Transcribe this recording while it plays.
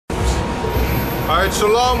Alright,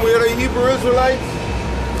 Shalom, we are the Hebrew Israelites.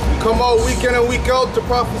 We come out week in and week out to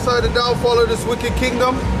prophesy the downfall of this wicked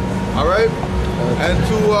kingdom. Alright? And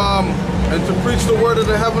to preach the word of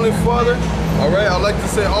the Heavenly Father. Alright, I'd like to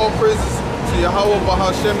say all praises to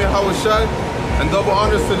YAHAWAH, SHAM, YAHAWASHI, and double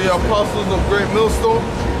honors to the apostles of Great Millstone.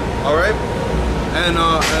 Alright? And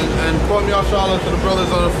quote me Shalom to the brothers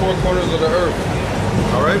on the four corners of the earth.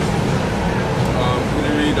 Alright? Can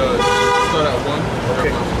you read, start at 1?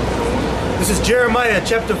 Okay. This is Jeremiah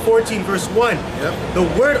chapter 14 verse 1. Yep. The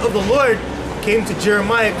word of the Lord came to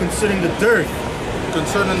Jeremiah concerning the dearth.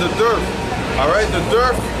 Concerning the dearth. Alright, the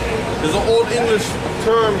dearth is an old English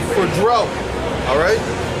term for drought. Alright?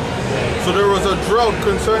 So there was a drought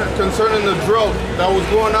concerning the drought that was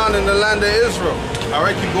going on in the land of Israel.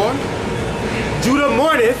 Alright, keep going. Judah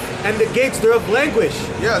mourneth, and the gates thereof languish.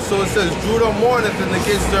 Yeah, so it says Judah mourneth and the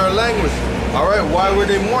gates thereof languish. Alright, why were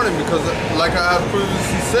they mourning? Because like I have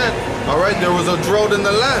previously said, alright, there was a drought in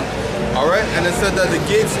the land. Alright, and it said that the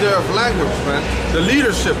gates thereof languish, man. The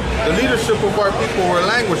leadership of our people were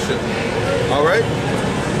languishing. Alright?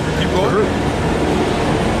 Keep going.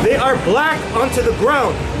 They are black unto the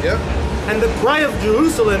ground. Yep. And the cry of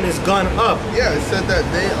Jerusalem is gone up. Yeah, it said that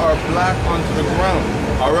they are black onto the ground.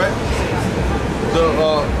 Alright?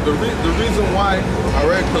 The reason why,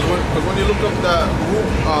 alright, because when you look up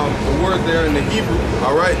the word there in the Hebrew,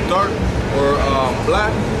 alright, dark or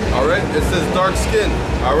black, alright, it says dark skin,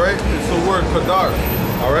 alright, it's the word Kadar,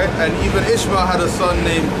 alright, and even Ishmael had a son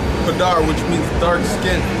named Kadar, which means dark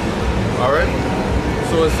skin, alright,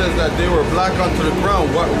 so it says that they were black onto the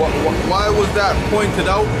ground. Why was that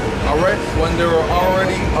pointed out, alright, when they were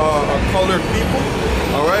already a colored people?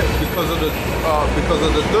 Alright, because of the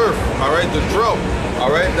dearth, alright, the drought,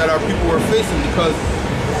 alright, that our people were facing. Because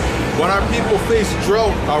when our people face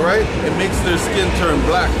drought, alright, it makes their skin turn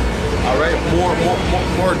black, alright,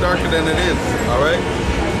 more darker than it is, alright,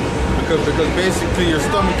 because basically your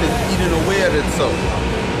stomach is eating away at itself,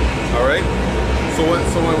 alright. So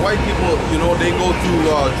when white people, you know, they go through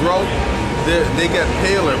drought, they get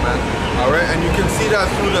paler, man, alright, and you can see that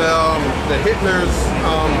through the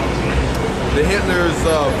Hitler's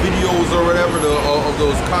videos or whatever, of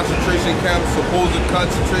those concentration camps, supposed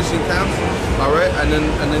concentration camps, all right, and then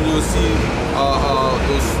you will see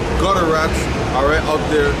those gutter rats, all right, out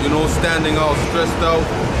there, you know, standing all stressed out,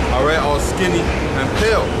 all right, all skinny and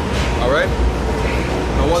pale, all right.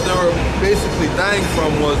 And what they were basically dying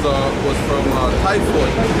from was from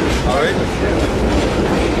typhoid, all right.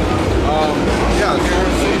 Yeah,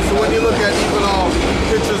 so when you look at even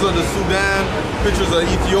pictures of the Sudan, pictures of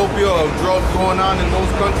Ethiopia, of drought going on in those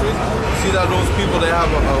countries, you see that those people, they have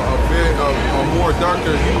a more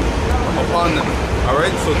darker hue upon them. All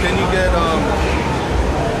right, so can you get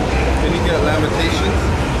Lamentations?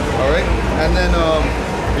 All right, and then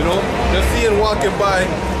you know, just seeing walking by,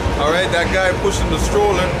 all right, that guy pushing the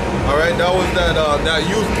stroller, all right, that was that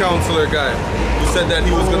youth counselor guy who said that he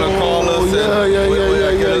was gonna call us. Yeah.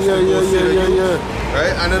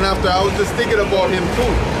 Right, and then after, I was just thinking about him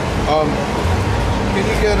too. Can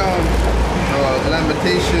you get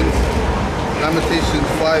Lamentations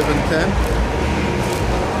 5 and 10?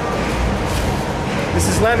 This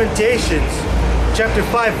is Lamentations chapter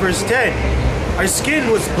 5 verse 10. Our skin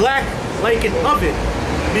was black like an oven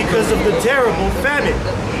because of the terrible famine.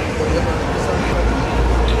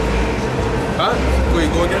 Huh? Wait,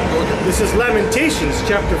 go again. This is Lamentations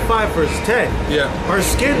chapter 5 verse 10. Yeah. Our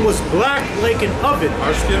skin was black like an oven.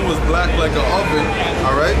 Our skin was black like an oven.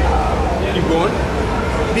 All right. Keep going.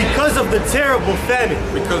 Because of the terrible famine.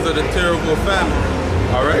 Because of the terrible famine.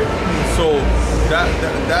 All right. So that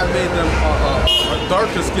made them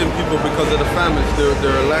darker skinned people because of the famine.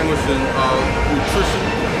 They're languishing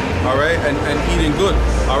nutrition. All right, and eating good,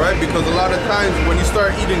 all right, because a lot of times when you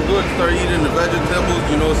start eating good, start eating the vegetables,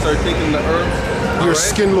 you know, start taking the herbs, your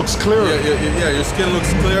skin looks clearer. Yeah, your skin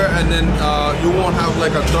looks clear, and then you won't have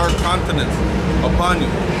like a dark countenance upon you,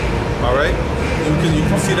 all right. You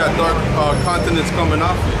can see that dark countenance coming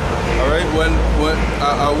off you, all right. When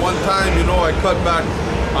one time, you know, I cut back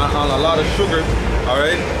on a lot of sugar, all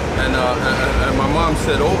right. And my mom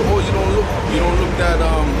said, oh, you don't look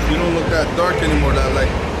that dark anymore. That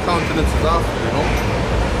like countenance is off, you know.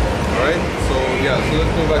 All right. So yeah. So let's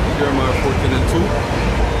go back to Jeremiah 14 and 2.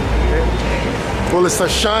 Okay. Well, it's a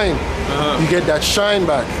shine. You get that shine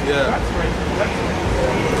back. Yeah.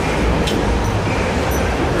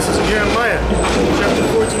 This is Jeremiah chapter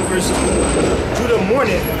 14 verse 2. Judah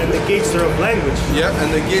mourneth, and the gates thereof languish. Yeah, and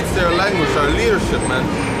the gates thereof languish. Our leadership, man.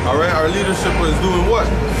 All right, our leadership is doing what?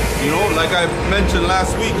 You know, like I mentioned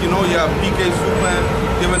last week, you know, you have PK Superman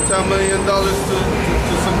giving $10 million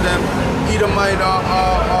to some damn Edomite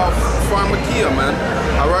pharmakia, man.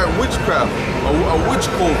 All right, witchcraft, a witch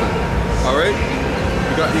coven. All right.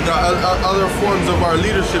 You got other forms of our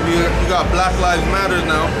leadership. You got Black Lives Matter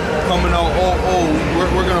now coming out.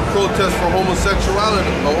 We're gonna protest for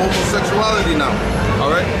homosexuality now.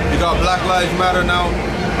 All right. You got Black Lives Matter now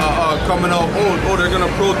coming out. They're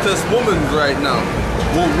gonna protest women's right now.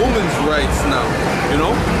 Well, women's rights now. You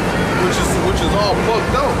know, which is all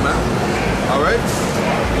fucked out, man. All right.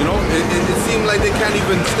 You know, it seems like they can't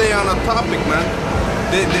even stay on a topic, man.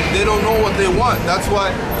 They don't know what they want. That's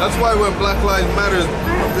why when Black Lives Matter,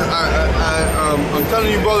 I'm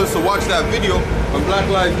telling you brothers to watch that video. When Black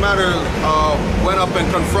Lives Matter went up and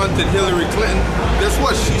confronted Hillary Clinton, guess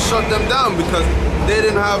what? She shut them down because they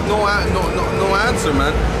didn't have no answer,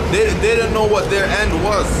 man. They didn't know what their end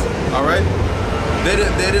was. All right. They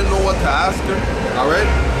didn't know what to ask her. All right.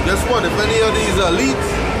 Guess what? If any of these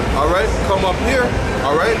elites, all right, come up here,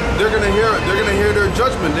 all right, they're gonna hear their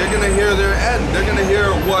judgment. They're gonna hear their end. They're gonna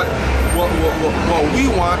hear what we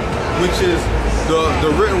want, which is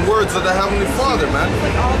the written words of the Heavenly Father, man.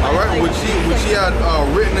 All right, which he had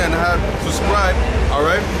written and had prescribed, all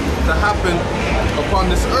right, to happen upon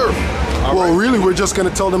this earth. Well, really, we're just gonna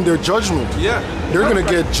tell them their judgment. Yeah, they're gonna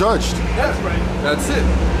get judged. That's right. That's it.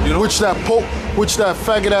 You know, which that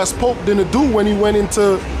faggot ass Pope didn't do when he went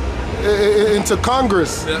into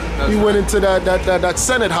Congress. Yeah, he went into that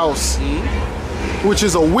Senate House, which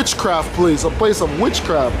is a witchcraft place, a place of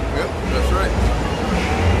witchcraft. Yep, that's right.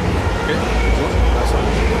 Okay.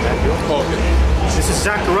 This is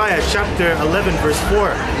Zechariah chapter 11 verse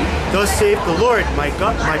 4. Thus saith the Lord, my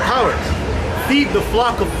God, my power. Feed the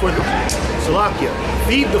flock of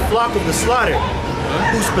Feed the flock of the slaughter,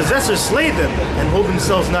 whose possessors slay them and hold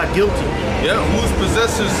themselves not guilty. Yeah, whose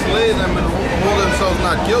possessors slay them and hold themselves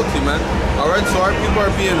not guilty, man. All right, so our people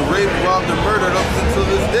are being raped, robbed, and murdered up until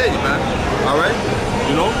this day, man. All right,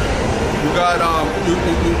 you know, you got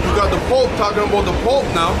the Pope talking about the Pope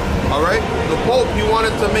now. All right, the Pope, he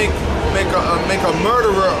wanted to make a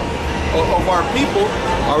murderer of our people.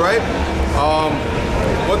 All right,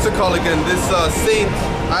 what's it called again? This saint.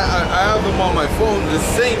 I have him on my phone. This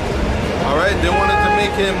saint. All right, they wanted to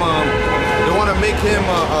make him. They want to make him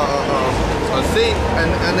a saint,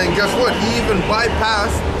 and then guess what? He even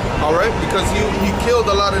bypassed. All right, because he killed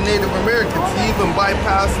a lot of Native Americans. He even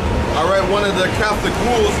bypassed. All right, one of the Catholic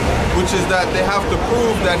rules, which is that they have to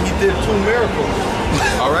prove that he did 2 miracles.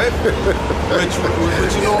 All right, which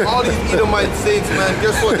you know, all these Edomite saints, man.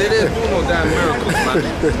 Guess what? They didn't do no damn miracles, man.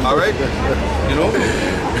 All right, you know.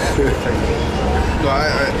 So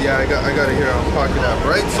I got to hear pocket app,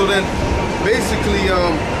 right? So then, basically,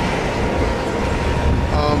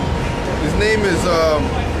 his name is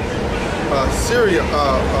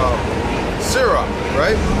Serra,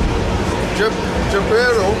 right?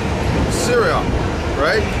 Junipero, Serra,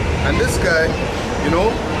 right? And this guy, you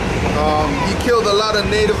know, he killed a lot of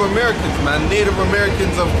Native Americans, man. Native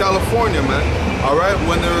Americans of California, man. All right,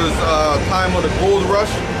 when there was time of the gold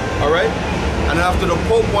rush, all right. And after the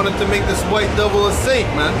Pope wanted to make this white devil a saint,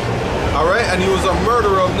 man. All right, and he was a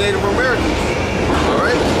murderer of Native Americans. All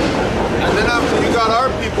right, and then after you got our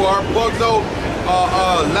people, our bugged out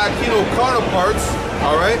Latino counterparts,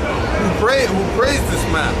 all right, who praise this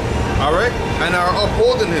man, all right, and are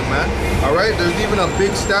upholding him, man. All right, there's even a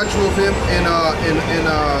big statue of him in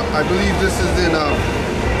I believe this is in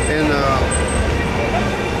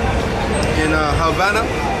Havana,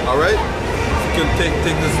 all right. You can take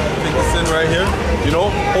this in right here, you know,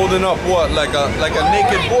 holding up what, like a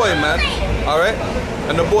naked boy, man. All right,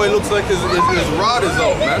 and the boy looks like his rod is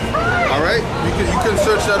out, man. All right, you can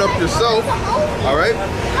search that up yourself. All right,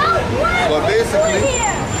 but basically,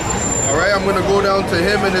 all right, I'm gonna go down to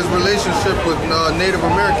him and his relationship with Native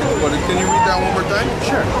Americans. But can you read that one more time?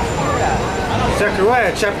 Sure.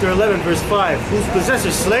 Zechariah chapter 11 verse 5. Whose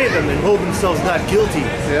possessors slay them and hold themselves not guilty.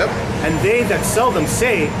 Yep. And they that sell them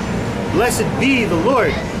say, blessed be the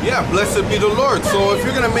Lord. Yeah, blessed be the Lord. So if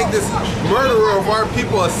you're gonna make this murderer of our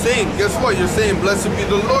people a saint, guess what? You're saying blessed be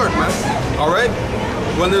the Lord, man. All right.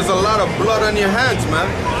 When there's a lot of blood on your hands, man.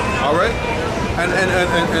 All right.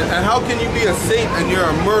 And how can you be a saint and you're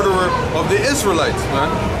a murderer of the Israelites, man?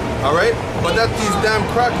 All right. But that's these damn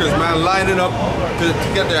crackers, man, lining up to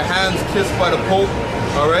get their hands kissed by the Pope.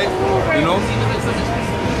 All right. You know.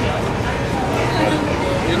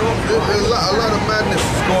 You know, there's a lot of madness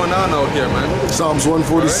going on out here, man. Psalms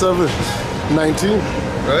 147, right? 19.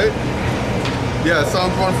 Right? Yeah,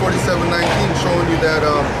 Psalms 147, 19, showing you that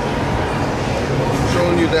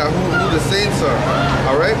who the saints are.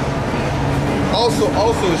 All right. Also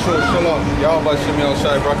it shows Shalom.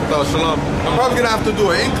 YAHAWASHI, Brakatal Shalom. I'm probably gonna have to do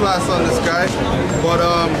an in-class on this guy, but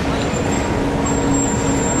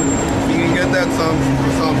if at Psalms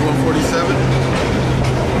 147.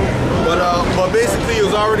 But basically, he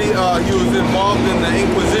was already he was involved in the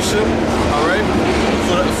Inquisition. All right.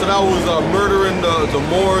 So that was murdering the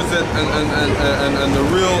Moors and the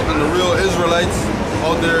real Israelites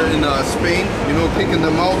out there in Spain. You know, kicking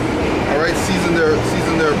them out. All right, seizing their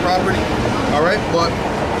property. All right, but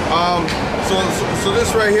so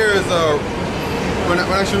this right here is when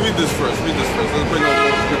I should read this first. Read this first. Let's bring out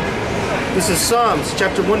the scripture. This is Psalms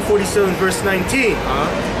chapter 147 verse 19.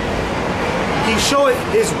 He showeth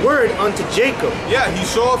his word unto Jacob. Yeah, he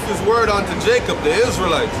showeth his word unto Jacob, the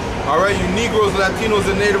Israelites. All right, you Negroes, Latinos,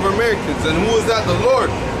 and Native Americans. And who is that? The Lord.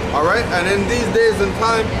 All right, and in these days and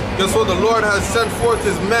time, guess what? The Lord has sent forth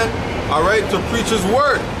his men, all right, to preach his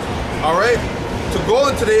word. All right, to go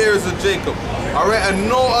into the ears of Jacob. All right, and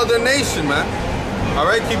no other nation, man. All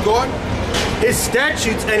right, keep going. His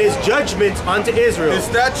statutes and his judgments unto Israel. His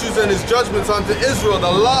statutes and his judgments unto Israel,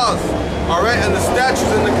 the laws, all right, and the statutes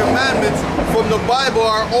and the commandments from the Bible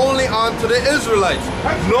are only unto the Israelites.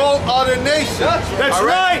 No other nation. That's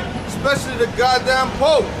right. Especially the goddamn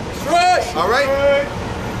Pope. That's right. All right.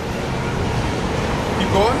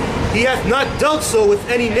 Keep going. He hath not dealt so with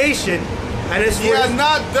any nation, and as he has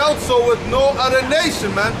not dealt so with no other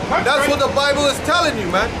nation, man. That's what the Bible is telling you,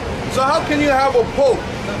 man. So how can you have a pope,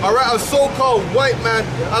 all right, a so-called white man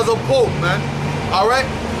as a pope, man, all right,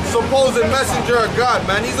 supposed messenger of God,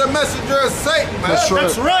 man? He's a messenger of Satan, man. That's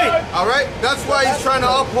right. All right, that's why he's trying to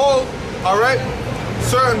uphold, all right,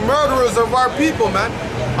 certain murderers of our people, man.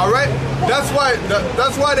 All right, that's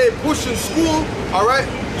why they push in school, all right,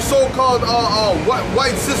 so-called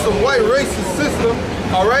white system, white racist system.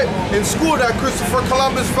 All right, in school that Christopher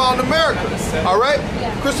Columbus found America. All right,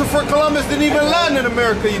 Christopher Columbus didn't even land in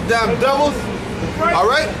America, you damn devils. All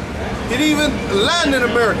right, he didn't even land in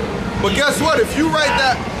America. But guess what? If you write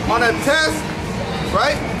that on a test,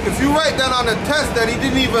 right? If you write that on a test that he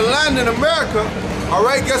didn't even land in America, all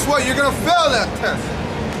right, guess what? You're gonna fail that test.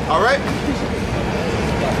 All right.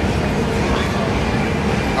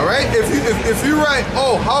 All right, if you write,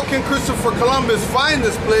 oh, how can Christopher Columbus find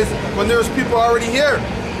this place when there's people already here?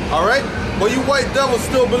 All right, but you white devils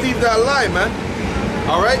still believe that lie, man.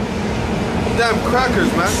 All right, damn crackers,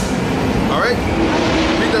 man. All right,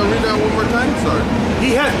 read that one more time. Sorry.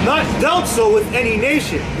 He hath not dealt so with any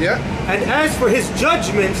nation. Yeah. And as for his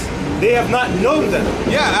judgments, they have not known them.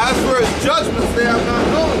 Yeah, as for his judgments, they have not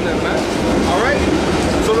known them, man. All right.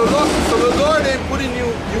 So the Lord ain't putting you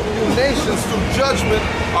nations through judgment,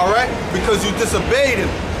 all right, because you disobeyed him,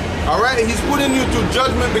 all right? He's putting you through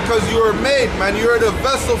judgment because you were made, man. You're the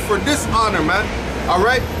vessel for dishonor, man, all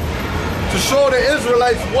right? To show the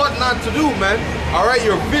Israelites what not to do, man, all right?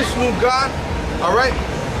 You're Vishnu God, all right?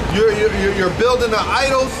 You're building the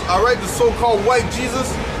idols, all right? The so-called white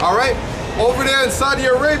Jesus, all right? Over there in Saudi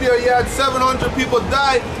Arabia, you had 700 people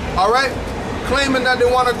die, all right? Claiming that they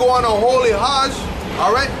want to go on a holy Hajj.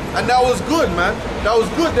 All right, and that was good, man. That was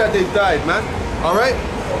good that they died, man. All right.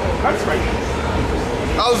 That's right.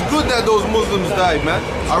 That was good that those Muslims died, man.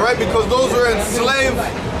 All right, because those were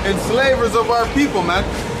enslavers of our people, man.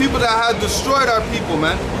 People that had destroyed our people,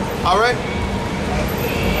 man. All right.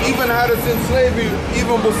 Even had us in slavery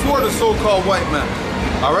even before the so-called white man.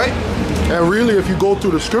 All right. And really, if you go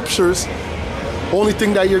through the scriptures, only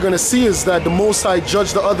thing that you're going to see is that the Most High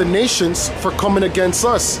judged the other nations for coming against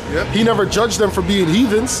us. Yep. He never judged them for being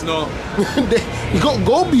heathens. No.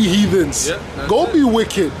 Go be heathens. Yep, go be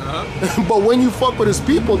wicked. But when you fuck with his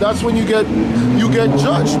people, that's when you get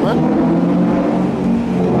judged, man.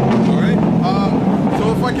 All right.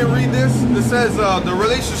 So if I can read this, this says the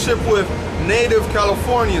relationship with Native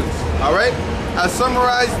Californians. All right. As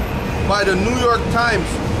summarized by the New York Times,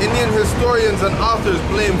 Indian historians and authors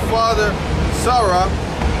blame Father Serra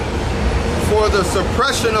for the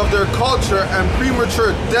suppression of their culture and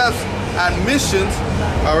premature deaths at missions,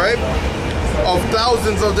 all right, of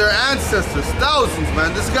thousands of their ancestors. Thousands,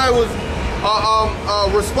 man. This guy was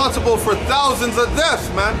responsible for thousands of deaths,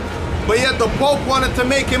 man. But yet the Pope wanted to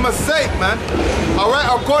make him a saint, man. All right,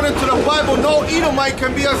 according to the Bible, no Edomite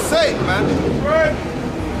can be a saint, man.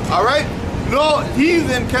 All right, no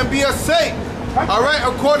heathen can be a saint. All right,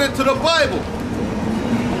 according to the Bible.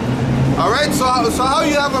 All right, so how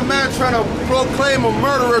you have a man trying to proclaim a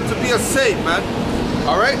murderer to be a saint, man?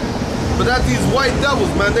 All right, but that's these white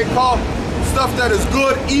devils, man. They call stuff that is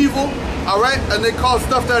good evil, all right, and they call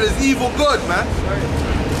stuff that is evil good, man.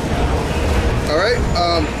 All right,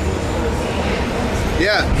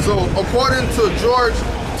 yeah. So according to George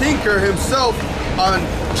Tinker himself on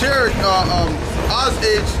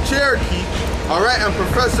Osage Cherokee, all right, and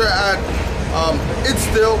professor at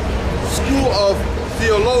Itstill School of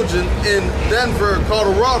theologian in Denver,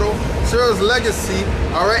 Colorado, Serra's legacy,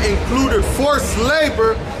 all right, included forced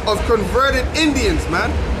labor of converted Indians,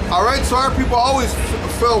 man. All right, so our people always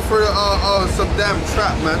fell for some damn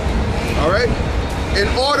trap, man. All right, in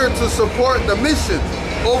order to support the mission,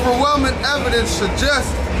 overwhelming evidence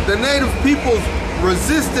suggests the native peoples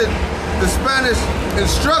resisted the Spanish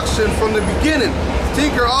instruction from the beginning.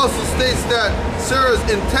 Tinker also states that Serra's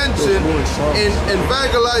intention in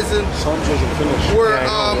evangelizing were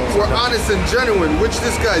honest and genuine, which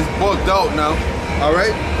this guy's bugged out now. All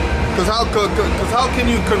right, because how can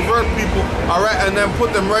you convert people, all right, and then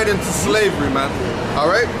put them right into slavery, man? All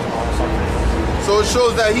right. So it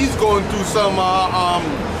shows that he's going through some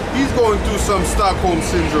Stockholm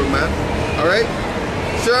syndrome, man. All right.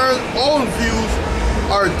 Serra's own views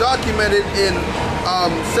are documented in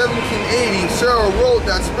 1780. Serra wrote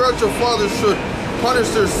that spiritual fathers should punish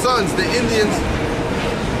their sons, the Indians,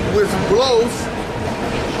 with blows.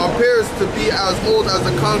 Appears to be as old as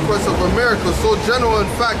the conquest of America, so general in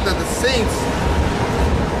fact that the saints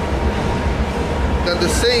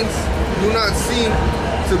do not seem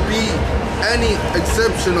to be any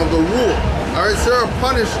exception of the rule. All right, Serra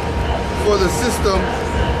punished for the system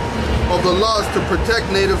of the laws to protect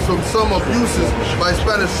natives from some abuses by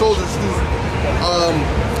Spanish soldiers whose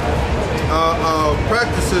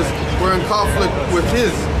practices were in conflict with his.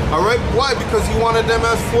 All right, why? Because he wanted them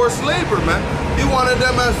as forced labor, man. He wanted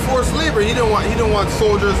them as forced labor. He didn't want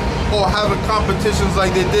soldiers or having competitions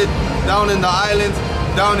like they did down in the islands,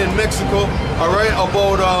 down in Mexico. All right,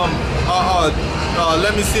 about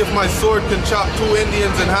let me see if my sword can chop 2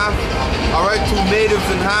 Indians in half. All right, 2 natives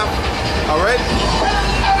in half. All right,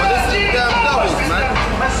 but this is damn devils, man.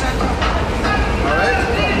 All right.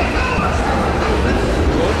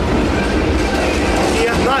 He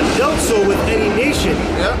hath not dealt so with any nation,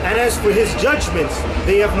 and as for his judgments,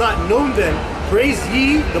 they have not known them. Praise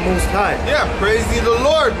ye the Most High. Yeah, praise ye the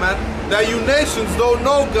Lord, man. That you nations don't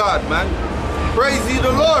know God, man. Praise ye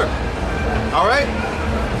the Lord. All right?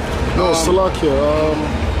 No, Salakia.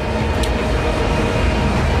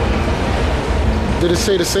 Did it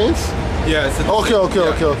say the saints? Yeah, it's okay.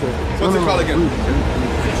 What's it called again?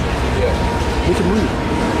 Yeah. We can read.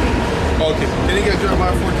 Okay. Can you get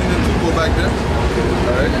Jeremiah 14 and 2? Go back there.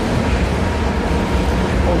 All right.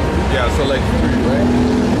 Yeah, so like 3, right?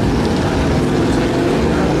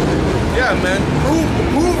 Yeah, man,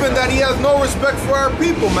 proving that he has no respect for our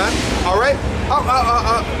people, man. All right,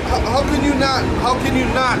 how can you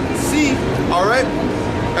not see? All right,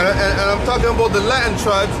 and I'm talking about the Latin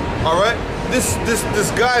tribes. All right, this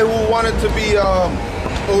guy who wanted to be, or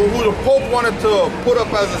who the Pope wanted to put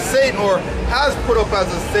up as a saint, or has put up as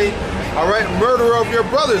a saint. All right, murderer of your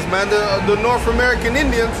brothers, man, the North American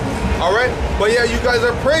Indians. All right, but yeah, you guys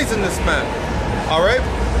are praising this man. All right.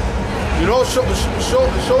 You know,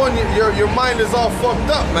 showing your mind is all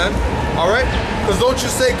fucked up, man. All right, because don't you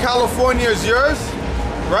say California is yours,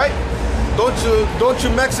 right? Don't you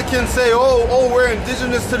Mexicans say, oh, we're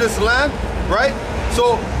indigenous to this land, right?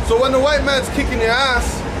 So when the white man's kicking your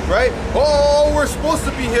ass, right? Oh, we're supposed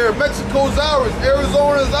to be here. Mexico's ours.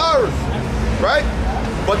 Arizona's ours, right?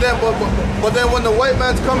 But then when the white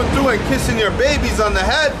man's coming through and kissing your babies on the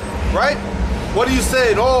head, right? What are you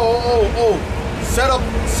saying? Oh. Set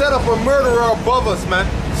up a murderer above us, man.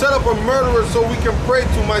 Set up a murderer so we can pray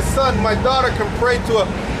to my son, my daughter can pray to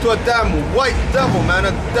a damn white devil, man,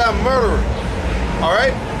 a damn murderer. All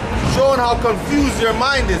right, showing how confused your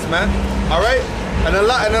mind is, man. All right, and a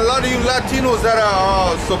lot of you Latinos that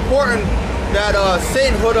are supporting that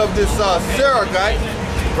sainthood of this Serra guy,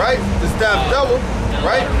 right? This damn devil,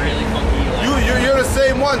 right? You're the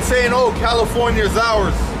same one saying, oh, California's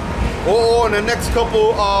ours. Oh, in the next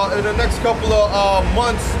couple of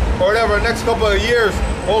months or whatever, next couple of years,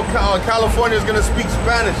 California is gonna speak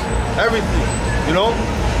Spanish, everything, you know.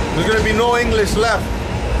 There's gonna be no English left,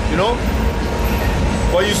 you know.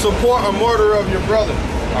 But you support a murder of your brother.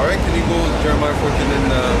 All right, can you go with Jeremiah 14 and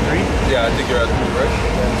 3? Yeah, I think you're at 3, right?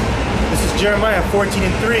 This is Jeremiah 14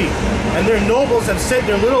 and 3. And their nobles have sent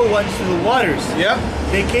their little ones to the waters. Yeah.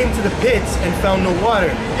 They came to the pits and found no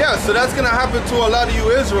water. Yeah, so that's gonna happen to a lot of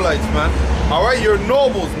you Israelites, man. All right, your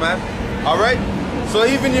nobles, man. All right, so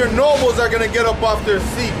even your nobles are gonna get up off their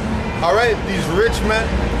seat. All right, these rich men.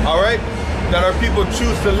 All right, that our people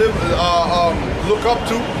choose to live, look up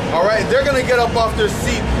to. All right, they're gonna get up off their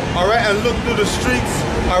seat. All right, and look through the streets.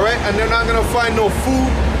 All right, and they're not gonna find no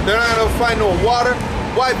food. They're not gonna find no water.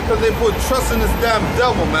 Why? Because they put trust in this damn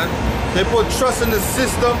devil, man. They put trust in this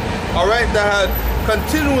system, all right, that had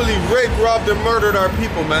continually raped, robbed, and murdered our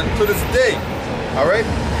people, man, to this day, all right?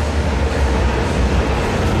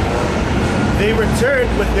 They returned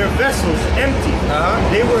with their vessels empty.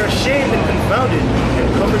 They were ashamed and confounded and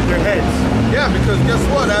covered their heads. Yeah, because guess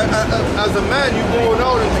what? As a man, you going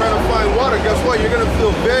out and trying to find water. Guess what? You're gonna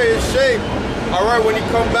feel very ashamed. All right, when you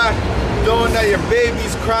come back, knowing that your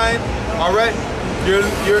baby's crying. All right, your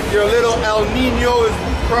little El Nino is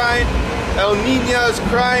crying. El Nina is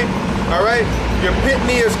crying. All right, your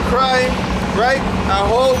pitney is crying. Right? At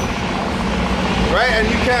home. Right? And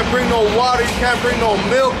you can't bring no water. You can't bring no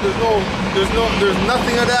milk. There's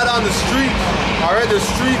nothing of that on the street. All right, the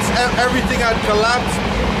streets, everything had collapsed.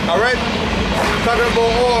 All right, talking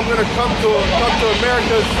about, oh, I'm gonna come to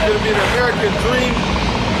America. It's gonna be an American dream.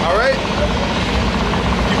 All right,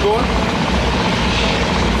 keep going.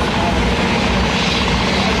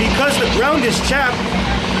 Because the ground is chapped,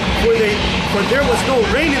 for there was no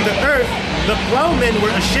rain in the earth, the plowmen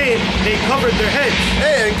were ashamed. They covered their heads.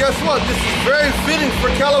 Hey, and guess what? This is very fitting for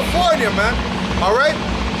California, man. All right.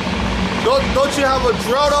 Don't you have a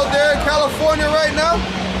drought out there in California right now?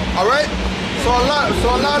 All right. So a lot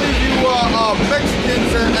of you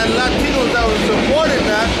Mexicans and Latinos that were supporting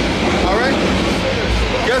that, all right.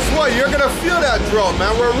 Guess what? You're gonna feel that drought,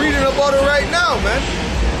 man. We're reading about it right now, man.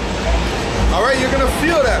 All right, you're gonna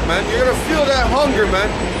feel that, man. You're gonna feel that hunger, man.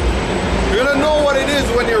 You're gonna know what it is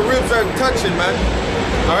when your ribs are touching, man.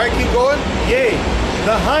 All right, keep going. Yea,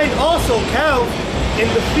 the hind also calved in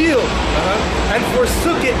the field and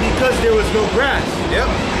forsook it because there was no grass. Yep.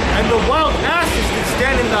 And the wild asses did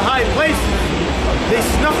stand in the high places. They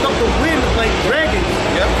snuffed up the wind like dragons.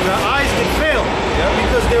 Yep. The eyes did fail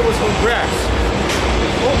because there was no grass.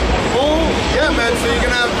 Yeah, man. So you're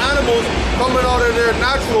gonna have animals coming out of their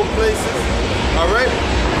natural places, all right,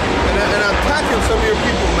 and attacking some of your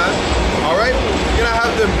people, man. All right. You're gonna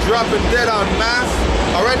have them dropping dead en masse.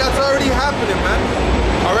 All right. That's already happening, man.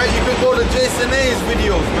 All right, you can go to Jason A's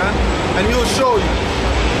videos, man, and he'll show you.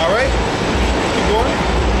 All right, keep going.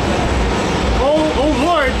 O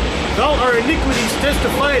Lord, thou our iniquities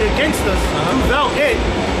testified against us. Do thou it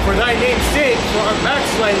for thy name's sake, for our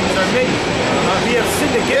backslidings are many. We have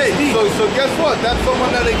sinned against thee. So guess what? That's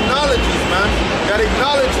someone that acknowledges, man. That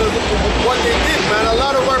acknowledges what they did, man. A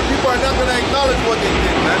lot of our people are not gonna acknowledge what they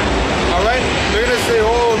did, man. All right, they're gonna say,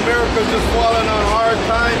 "Oh, America's just falling on hard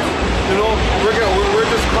times." You know, we're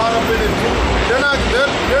just caught up in it too. They're not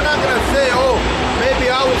gonna say, "Oh,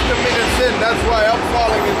 maybe I was committing sin. That's why I'm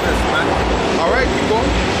falling in this, man." All right, keep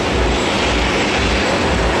going.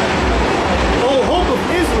 O hope of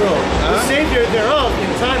Israel, the Savior thereof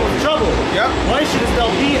in time of trouble. Yeah. Why shouldst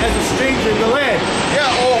thou be as a stranger in the land?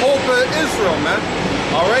 Yeah, oh hope of Israel, man.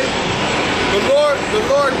 All right. The Lord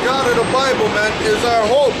God of the Bible, man, is our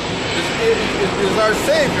hope. Is our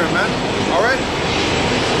Savior, man. All right.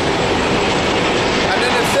 And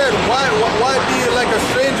then it said, why be like a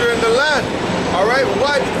stranger in the land? All right.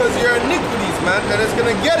 Why? Because your iniquities, man. And it's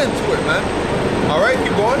gonna get into it, man. All right.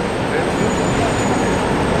 Keep going.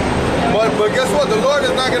 But guess what? The Lord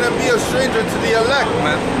is not going to be a stranger to the elect,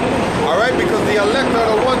 man. All right? Because the elect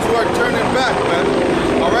are the ones who are turning back, man.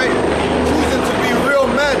 All right? Choosing to be real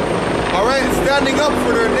men. All right? Standing up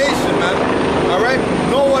for their nation, man. All right?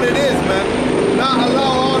 Know what it is, man. Not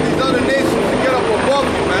allow all these other nations to get up above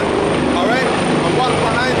you, man. All right? And walk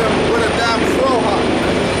behind them with a damn throw hop.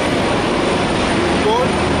 Go on.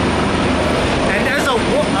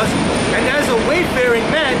 And as a wayfaring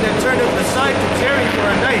man that turneth aside to tarry for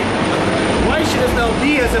a night, why shouldst thou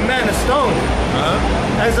be as a man of stone,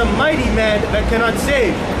 as a mighty man that cannot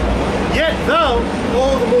save? Yet thou,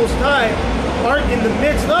 O the Most High, art in the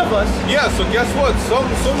midst of us. Yeah, so guess what? Some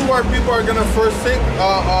of our people are gonna forsake.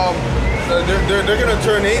 They're gonna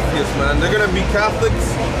turn atheists, man. They're gonna be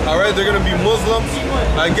Catholics. All right, they're gonna be Muslims.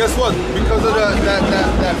 And guess what? Because of that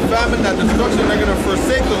famine, that destruction, they're gonna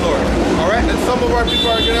forsake the Lord. All right, and some of our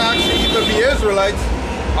people are gonna actually even be Israelites.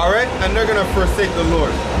 All right, and they're gonna forsake the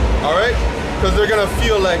Lord. All right, because they're gonna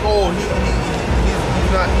feel like, oh,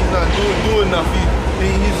 he's not doing enough.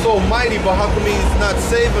 He's so mighty, but how come he's not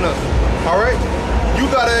saving us? All right, you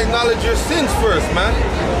gotta acknowledge your sins first, man.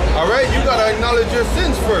 All right, you gotta acknowledge your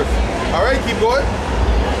sins first. All right, keep going.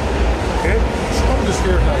 Okay. I'm just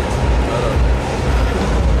here, guys.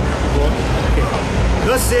 Okay.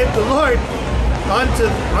 Thus saith the Lord unto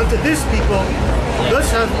this people,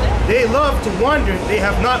 thus have they loved to wander, they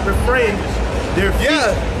have not refrained their feet.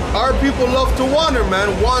 Yeah, our people love to wander,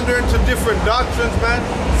 man. Wander into different doctrines, man.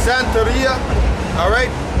 Santeria, all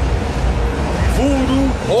right.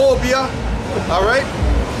 Voodoo, Obia, all right.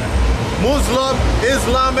 Muslim,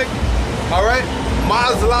 Islamic, all right.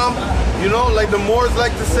 Muslim, you know, like the Moors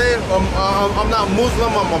like to say, I'm not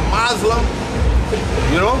Muslim, I'm a Muslim,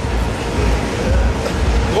 you know.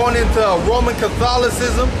 Going into Roman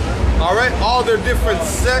Catholicism, all right, all their different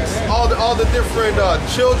sects, all the different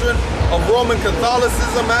children of Roman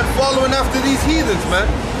Catholicism, man, following after these heathens, man.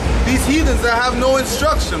 These heathens that have no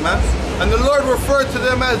instruction, man. And the Lord referred to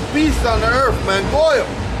them as beasts on the earth, man. Goyim.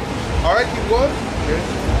 All right, keep going. Okay.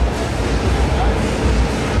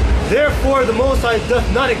 Therefore the Most High doth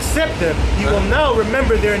not accept them. He will now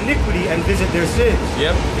remember their iniquity and visit their sins.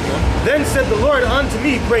 Yep. Then said the Lord unto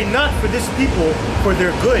me, pray not for this people for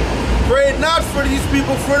their good. Pray not for these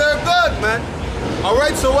people for their good, man. All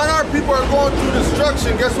right, so when our people are going through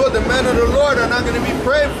destruction, guess what? The men of the Lord are not going to be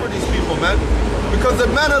praying for these people, man. Because the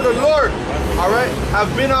men of the Lord, all right, have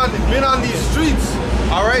been on these streets,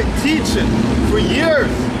 all right, teaching for years,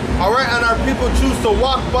 all right, and our people choose to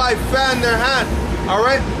walk by, fan their hand, all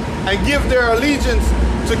right, and give their allegiance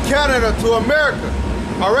to Canada, to America,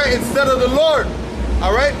 all right, instead of the Lord,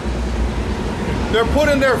 all right? They're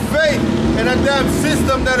putting their faith in a damn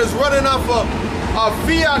system that is running off of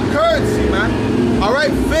fiat currency, man, all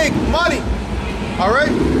right, fake money, all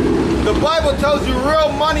right? The Bible tells you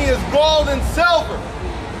real money is gold and silver.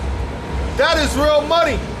 That is real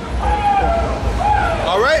money,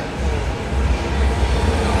 all right?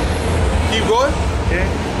 Keep going. Okay.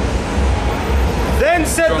 Then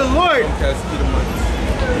said the Lord,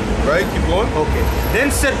 right, keep going. okay. Then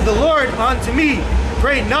said the Lord unto me,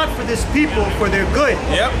 pray not for this people for their good.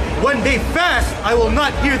 Yep. When they fast, I will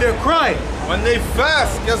not hear their cry. When they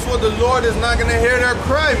fast, guess what? The Lord is not going to hear their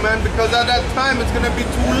cry, man, because at that time it's going to be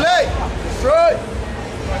too late. That's right.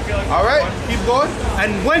 All right, keep going.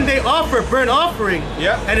 And when they offer burnt offering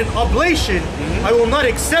and an oblation, I will not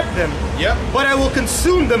accept them, but I will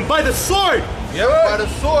consume them by the sword. Yep, by the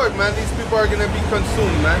sword, man. These people are going to be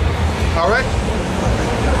consumed, man. All right?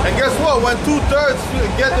 And guess what? When 2/3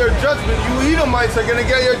 get their judgment, you Edomites are going to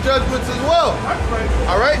get your judgments as well.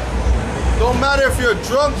 All right? Don't matter if you're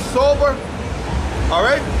drunk, sober. All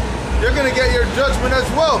right? You're going to get your judgment as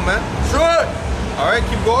well, man. Sure. All right,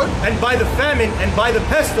 keep going. And by the famine and by the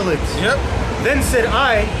pestilence. Yep. Then said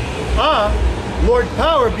I, Lord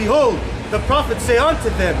power, behold, the prophets say unto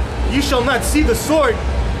them, ye shall not see the sword,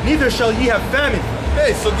 neither shall ye have famine.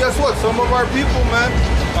 Hey, so guess what? Some of our people, man,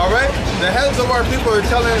 all right, the heads of our people are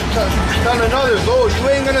telling others, oh, you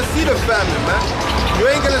ain't gonna see the famine, man. You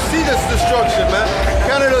ain't gonna see this destruction, man.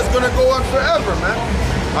 Canada's gonna go on forever, man.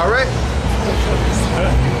 All right?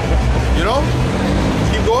 You know?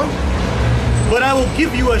 Keep going. But I will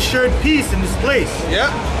give you assured peace in this place. Yeah.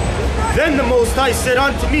 Then the Most High said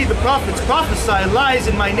unto me, the prophets prophesy lies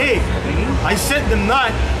in my name. I sent them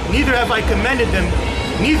not, neither have I commanded them,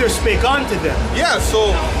 neither spake unto them. Yeah,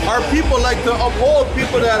 so our people like to uphold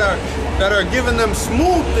people that are giving them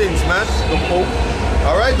smooth things, man. The Pope.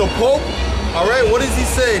 All right, the Pope. All right, what is he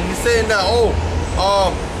saying? He's saying that,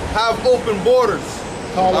 have open borders.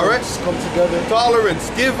 Tolerance, all right, come together. Tolerance.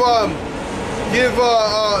 Give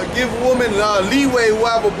women leeway who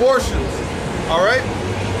have abortions. All right.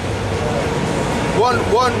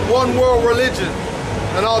 One world religion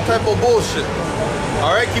and all type of bullshit.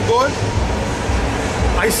 All right, keep going.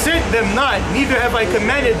 I sent them not, neither have I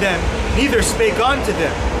commanded them, neither spake unto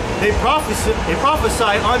them. They prophesy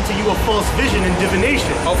unto you a false vision and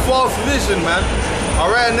divination. A false vision, man. All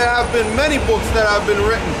right, and there have been many books that have been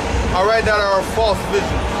written, all right, that are a false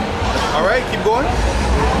vision. All right, keep going.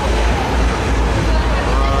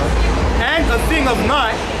 And a thing of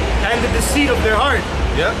naught, and the deceit of their heart.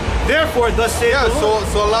 Yeah. Therefore, thus saith the Lord.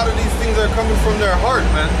 So a lot of these things are coming from their heart,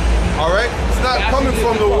 man. All right, it's not coming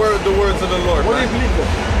from the words of the Lord. What do you believe in?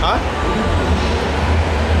 Huh?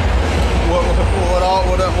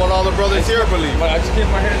 What all the brothers here believe? But I just came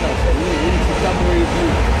my head now. So we need to tell me what you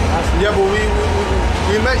believe. Yeah, but we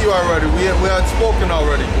met you already. We had spoken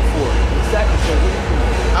already before. Exactly. So what do you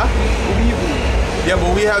believe? Huh? What do you believe? Yeah,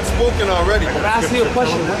 but we had spoken already. I'm asking you a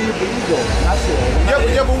question. What do you believe though? That's it.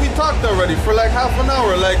 Yeah, but we talked already for like half an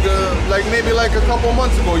hour, like maybe like a couple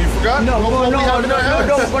months ago. You forgot? No. What do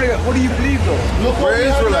you believe though? Look what we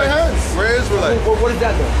have in our hands. We're Israelites. What is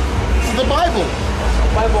that though? This is the Bible.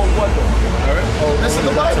 Bible what though? All right. This is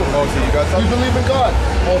the Bible. Oh, so you got We something? believe in God.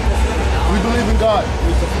 We believe in God.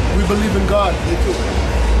 We believe in God. Me too.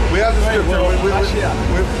 We have the scripture. We have the scripture.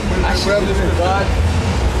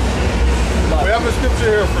 We have a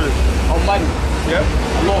scripture here for you. Almighty. Yeah.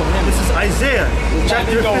 Alone. This is Isaiah,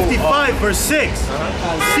 chapter 55, verse 6.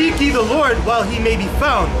 Seek ye the Lord while he may be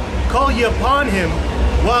found. Call ye upon him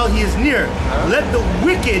while he is near. Let the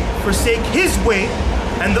wicked forsake his way,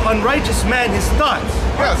 and the unrighteous man his thoughts.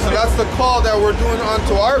 Yeah, so that's the call that we're doing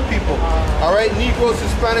unto our people. All right, Negroes,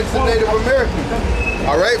 Hispanics, and Native Americans.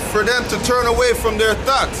 All right, for them to turn away from their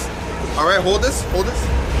thoughts. All right, hold this. We're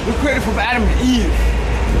created from Adam and Eve.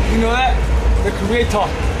 You know that? The Creator.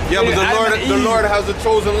 Yeah, but the Lord has a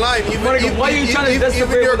chosen line. Why are you trying to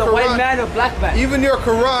disagree with a white man or black man? Even your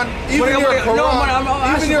Quran, even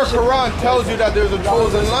your Quran tells you that there's a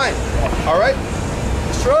chosen line. All right.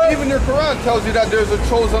 That's right. Even your Quran tells you that there's a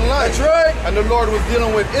chosen line. That's right. And the Lord was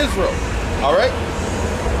dealing with Israel. All right.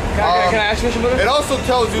 Can I ask you something? It also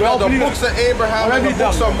tells you that the books of Abraham and the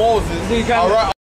books of Moses, all right.